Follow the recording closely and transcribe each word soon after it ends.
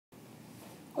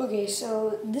Okay,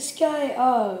 so this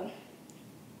guy,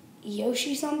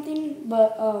 Yoshi something,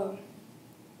 but I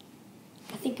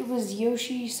think it was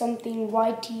Yoshi something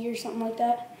YT or something like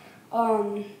that.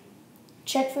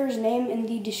 Check for his name in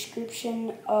the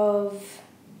description of,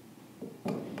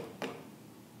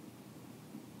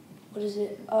 what is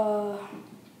it?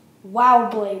 Wow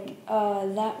Blake.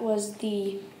 That was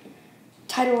the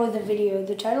title of the video.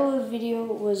 The title of the video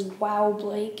was Wow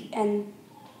Blake, and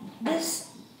this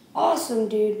awesome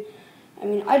dude. I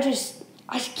mean, I just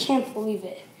can't believe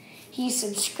it. He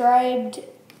subscribed.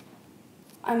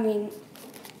 I mean,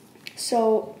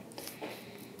 so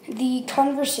the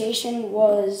conversation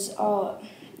was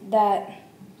that,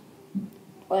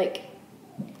 like,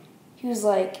 he was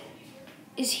like,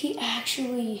 is he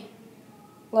actually,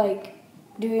 like,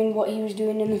 doing what he was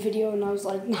doing in the video? And I was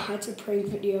like, nah, it's a prank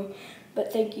video,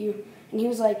 but thank you. And he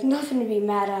was like, nothing to be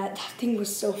mad at. That thing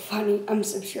was so funny. I'm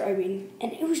subscribing.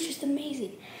 And it was just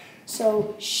amazing.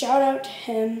 So shout out to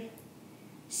him.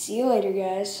 See you later,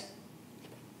 guys.